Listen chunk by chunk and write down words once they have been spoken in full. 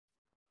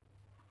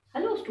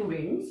Hello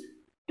students,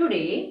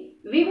 today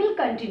we will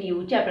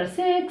continue chapter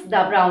 6,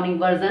 the Browning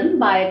version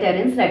by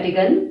Terence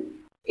Rattigan.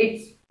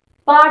 It's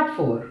part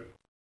 4.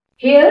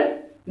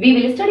 Here we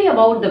will study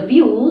about the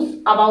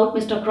views about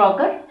Mr.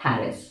 Crocker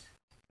Harris.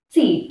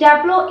 See,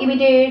 Taplow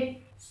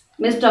imitates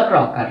Mr.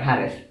 Crocker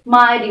Harris.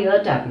 My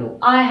dear Taplow,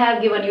 I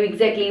have given you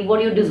exactly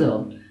what you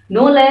deserve,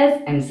 no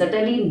less and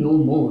certainly no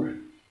more.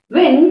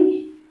 When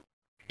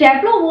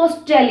Taplow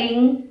was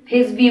telling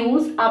his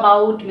views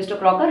about Mr.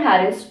 Crocker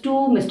Harris to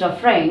Mr.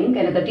 Frank,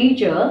 another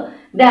teacher,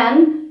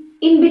 then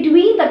in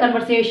between the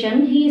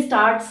conversation, he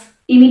starts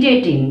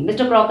imitating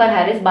Mr. Crocker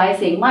Harris by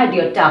saying, "My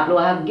dear Taplow,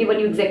 I have given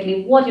you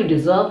exactly what you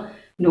deserve,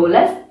 no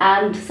less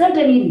and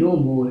certainly no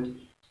more."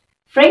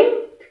 Frank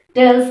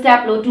tells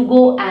Taplow to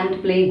go and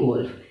play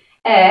golf,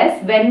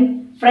 as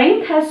when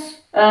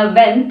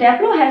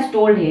Taplow has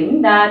told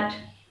him that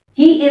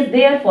he is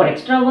there for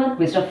extra work,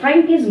 Mr.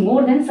 Frank is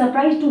more than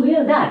surprised to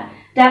hear that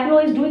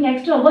Taplow is doing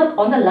extra work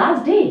on the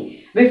last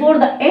day before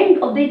the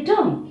end of the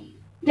term.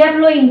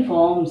 Taplow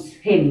informs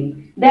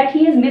him that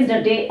he has missed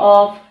a day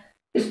of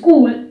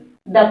school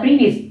the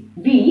previous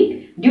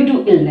week due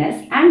to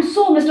illness, and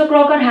so Mr.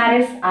 Crocker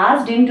Harris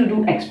asked him to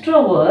do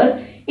extra work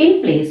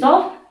in place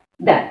of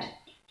that.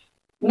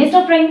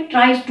 Mr. Frank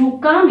tries to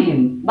calm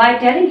him by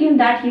telling him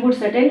that he would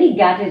certainly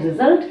get his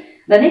result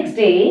the next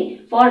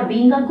day for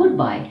being a good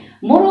boy.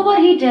 Moreover,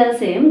 he tells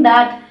him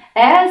that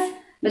as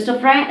Mr.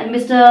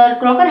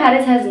 Crocker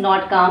Harris has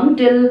not come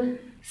till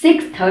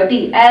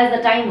 6:30 as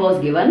the time was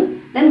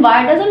given, then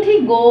why doesn't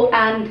he go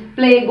and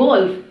play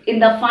golf in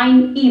the fine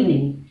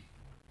evening?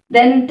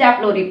 Then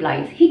Taplow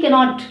replies, he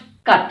cannot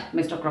cut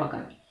Mr.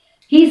 Crocker.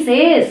 He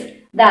says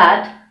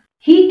that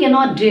he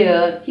cannot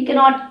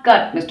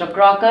cut Mr.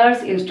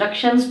 Crocker's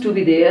instructions to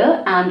be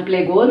there and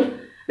play golf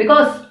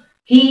because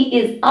he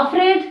is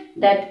afraid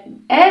that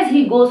as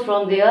he goes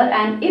from there,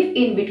 and if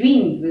in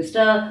between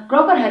Mr.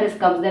 Crocker Harris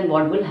comes, then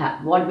what will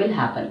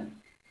happen?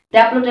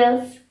 Taplow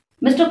tells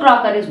Mr.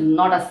 Crocker is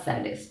not a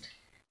sadist.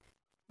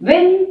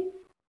 When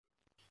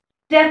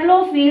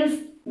Taplow feels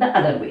the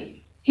other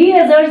way, he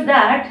asserts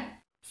that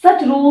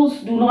such rules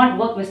do not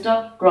work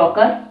Mr.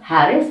 Crocker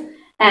Harris,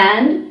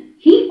 and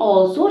he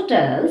also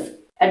tells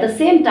at the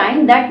same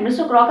time that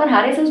Mr. Crocker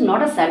Harris is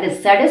not a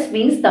sadist. Sadist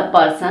means the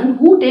person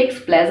who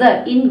takes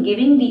pleasure in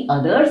giving the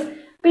others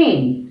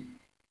pain.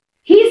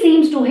 He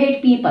seems to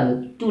hate people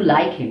to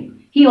like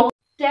him.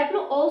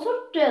 Taplow also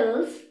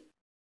tells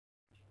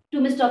to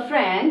Mr.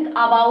 Frank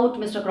about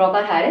Mr.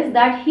 Crocker Harris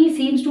that he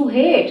seems to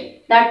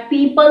hate that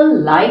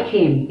people like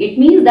him. It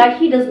means that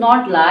he does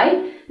not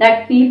like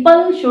that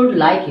people should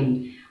like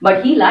him,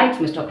 but he likes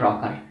Mr.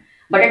 Crocker.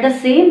 But at the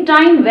same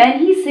time, when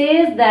he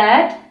says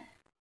that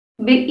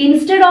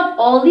instead of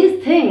all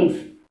these things,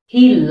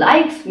 he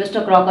likes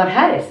Mr. Crocker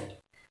Harris,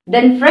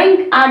 then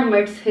Frank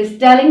admits his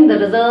telling the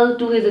result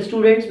to his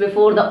students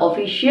before the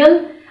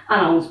official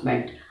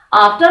announcement.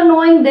 After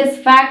knowing this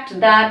fact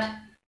that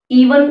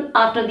even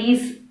after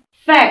these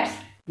facts,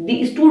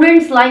 the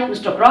students like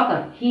Mr.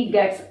 Crocker, he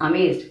gets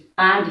amazed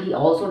and he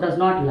also does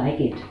not like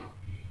it.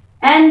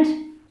 And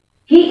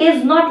he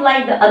is not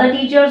like the other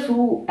teachers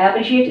who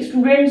appreciate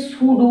students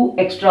who do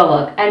extra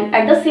work. And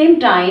at the same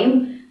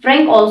time,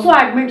 Frank also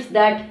admits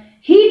that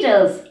he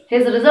tells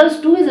his results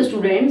to his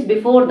students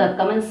before the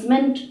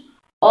commencement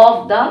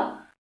of the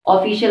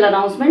official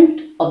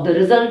announcement of the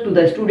result to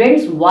the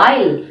students,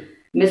 while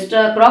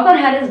Mr. Crocker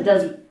Harris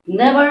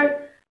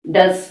never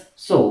does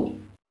so.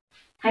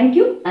 Thank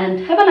you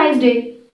and have a nice day.